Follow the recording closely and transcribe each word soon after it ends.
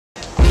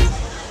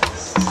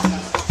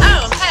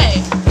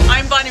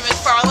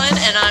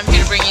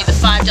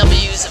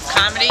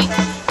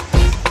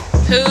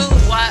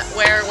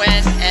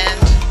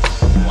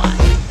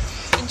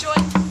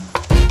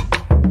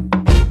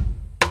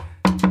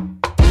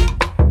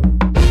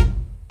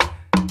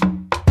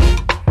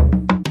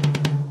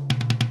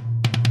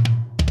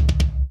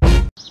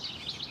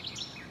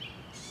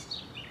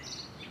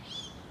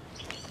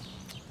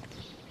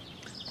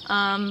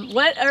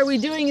What are we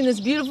doing in this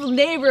beautiful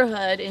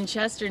neighborhood in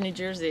Chester, New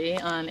Jersey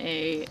on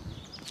a,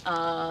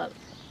 I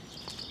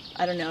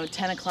don't know,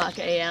 10 o'clock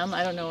a.m.?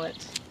 I don't know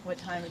what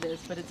time it is,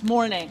 but it's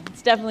morning.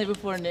 It's definitely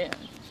before noon.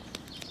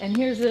 And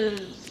here's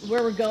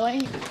where we're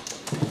going.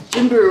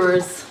 Jim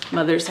Breuer's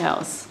mother's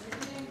house.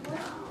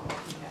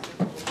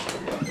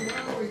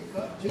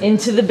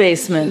 Into the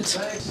basement.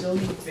 Still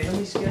need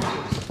family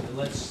sketches. And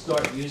let's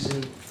start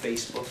using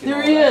Facebook and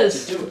There he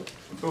is. To do it.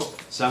 Cool.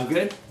 Sound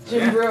good?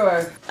 Jim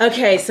Breuer.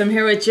 Okay, so I'm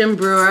here with Jim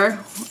Breuer,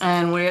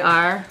 and we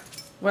are,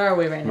 where are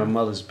we right now? My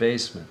mother's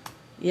basement.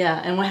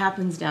 Yeah, and what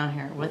happens down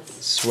here?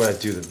 This is where I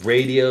do the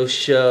radio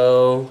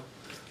show.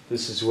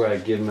 This is where I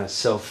give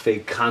myself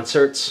fake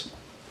concerts.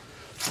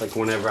 Like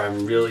whenever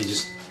I'm really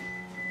just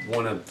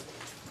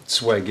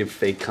it's where I give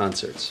fake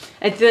concerts.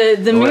 At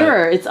the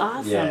mirror, it's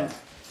awesome. Yeah.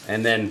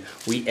 And then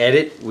we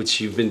edit,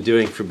 which you've been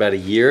doing for about a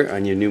year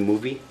on your new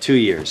movie. 2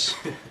 years.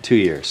 2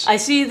 years. I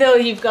see though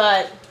you've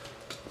got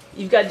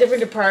different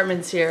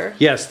departments here.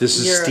 Yes, this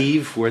is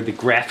Steve where the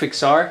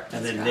graphics are,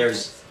 and then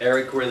there's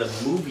Eric where the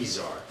movies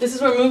are. This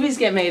is where movies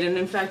get made, and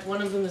in fact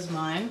one of them is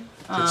mine.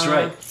 That's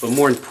right. But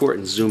more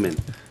important, zoom in.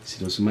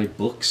 See, those are my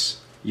books.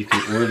 You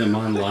can order them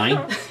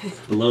online.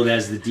 Below that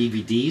is the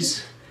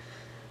DVDs,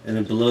 and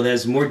then below that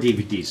is more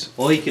DVDs.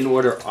 All you can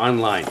order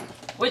online.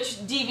 Which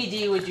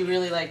DVD would you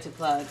really like to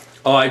plug?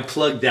 Oh, I'd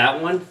plug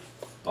that one.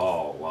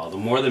 Oh, well, the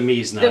More Than Me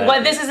is not.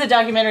 This is a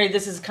documentary.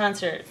 This is a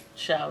concert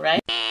show,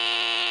 right?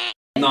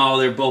 No,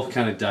 they're both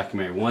kind of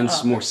documentary.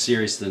 One's more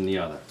serious than the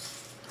other.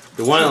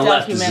 The one on the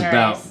left is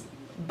about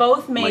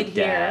both made my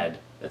dad.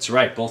 here. That's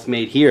right, both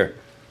made here.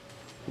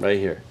 Right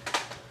here.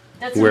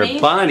 That's where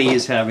amazing. Bonnie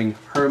is having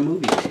her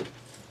movie made.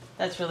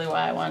 That's really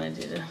why I wanted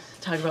you to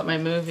talk about my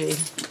movie.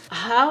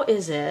 How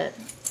is it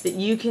that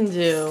you can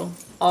do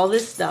all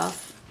this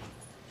stuff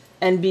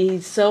and be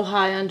so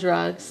high on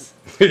drugs?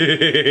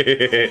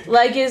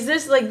 Like, this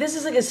is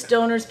like a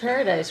stoner's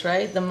paradise,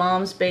 right? The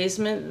mom's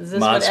basement. Is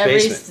this what every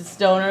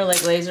stoner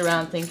like lays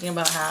around thinking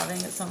about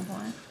having at some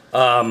point?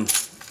 I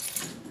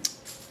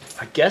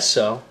guess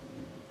so.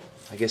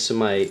 I guess in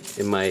my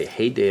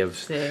heyday of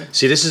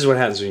see, this is what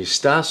happens when you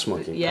stop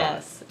smoking pot.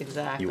 Yes,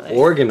 exactly. You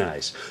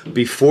organize.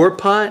 Before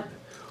pot,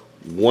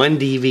 one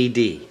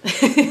DVD.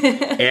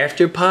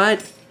 After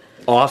pot,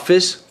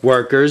 office,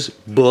 workers,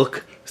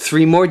 book,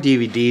 3 more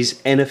DVDs,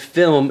 and a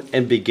film,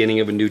 and beginning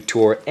of a new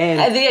tour, and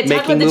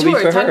making a movie for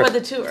her. Talk about the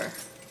tour.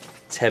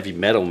 It's heavy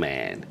metal,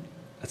 man.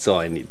 That's all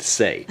I need to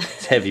say.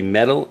 It's heavy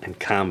metal and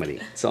comedy.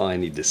 That's all I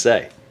need to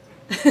say.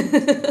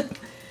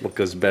 What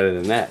goes better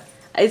than that?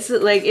 It's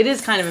like, it is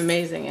kind of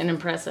amazing and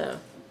impressive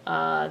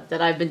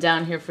that I've been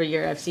down here for a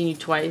year. I've seen you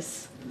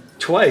twice.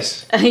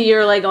 Twice?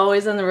 You're like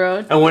always on the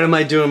road. And what am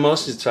I doing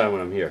most of the time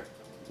when I'm here?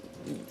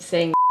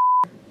 Saying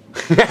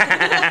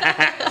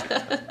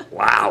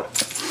wow.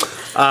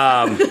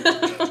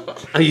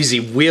 I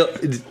usually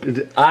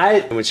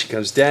when she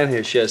comes down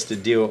here, she has to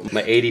deal with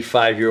my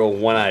 85-year-old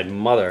one-eyed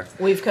mother.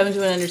 We've come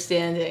to an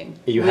understanding.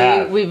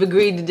 We've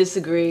agreed to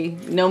disagree.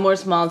 No more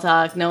small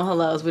talk, no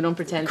hellos. We don't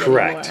pretend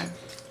anymore.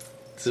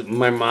 So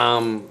my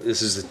mom,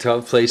 this is a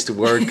tough place to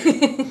work.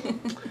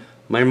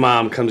 My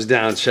mom comes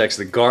down, checks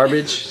the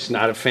garbage. She's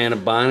not a fan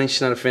of Bonnie. She's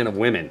not a fan of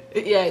women.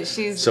 Yeah,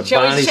 she Bonnie's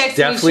always checks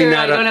definitely me sure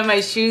not. I don't have my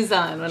shoes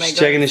on when I go. She's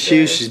checking the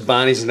shoes.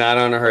 Bonnie's not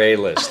on her A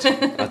list.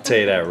 I'll tell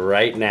you that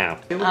right now.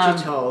 What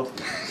you told.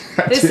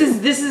 This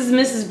is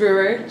Mrs.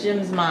 Breuer,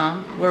 Jim's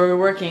mom, where we're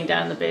working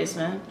down in the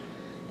basement.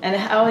 And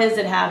how is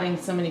it having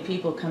so many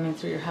people coming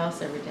through your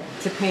house every day?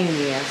 It's a pain in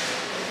the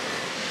ass.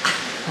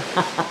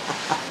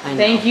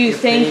 Thank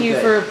you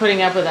for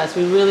putting up with us.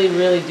 We really,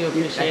 really do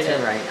appreciate it. That's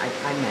all right.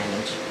 I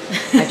manage.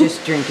 I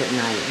just drink at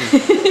night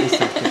and I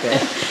start to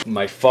bed.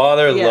 My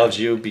father loves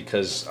you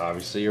because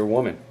obviously you're a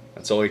woman.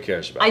 That's all he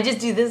cares about. I just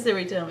do this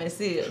every time I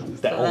see you. So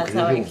that's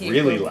how I keep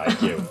really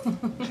like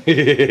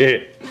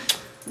you.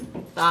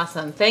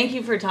 Awesome. Thank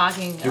you for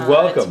talking You're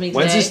welcome. to me today.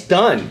 When's this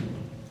done?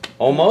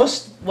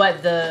 Almost?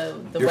 What, the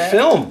Your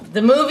film?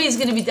 The movie's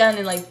going to be done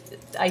in like,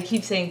 I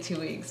keep saying 2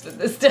 weeks, but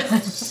this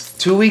time.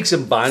 2 weeks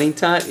of Bonnie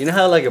time? You know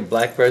how like a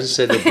black person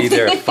said they'll be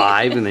there at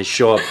 5 and they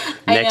show up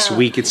next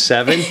week at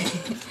 7?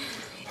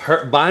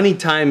 Her Bonnie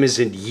time is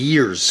in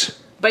years.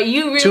 But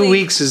you really... 2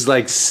 weeks is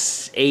like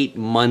 8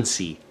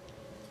 monthsy.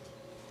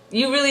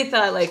 You really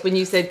thought like when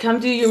you said, come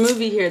do your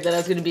movie here, that I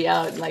was going to be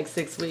out in like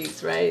 6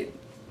 weeks, right?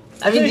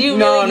 I mean, do you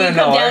really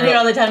come down here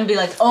all the time and be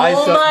like, oh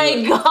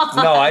my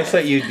God. No, I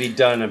thought you'd be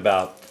done in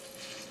about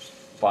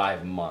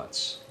 5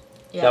 months.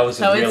 Yeah, that was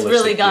so it's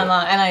really gone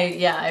long, and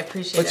I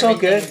appreciate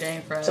everything you're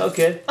doing for us. It's all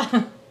good.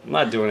 I'm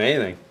not doing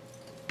anything.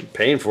 I'm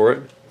paying for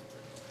it,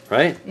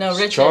 right? No,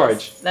 Rich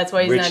is. That's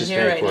why he's not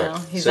here right now.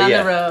 He's on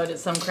the road at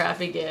some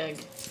crappy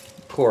gig.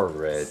 Poor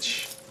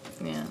Rich.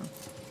 Yeah.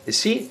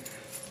 Is he?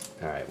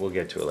 All right, we'll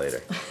get to it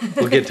later.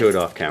 We'll get to it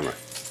off camera.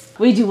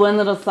 We do one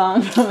little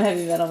song from a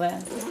heavy metal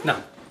band.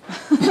 No.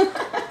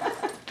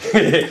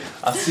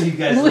 I'll see you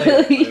guys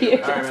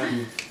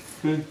later.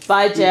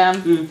 Bye,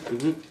 Jim.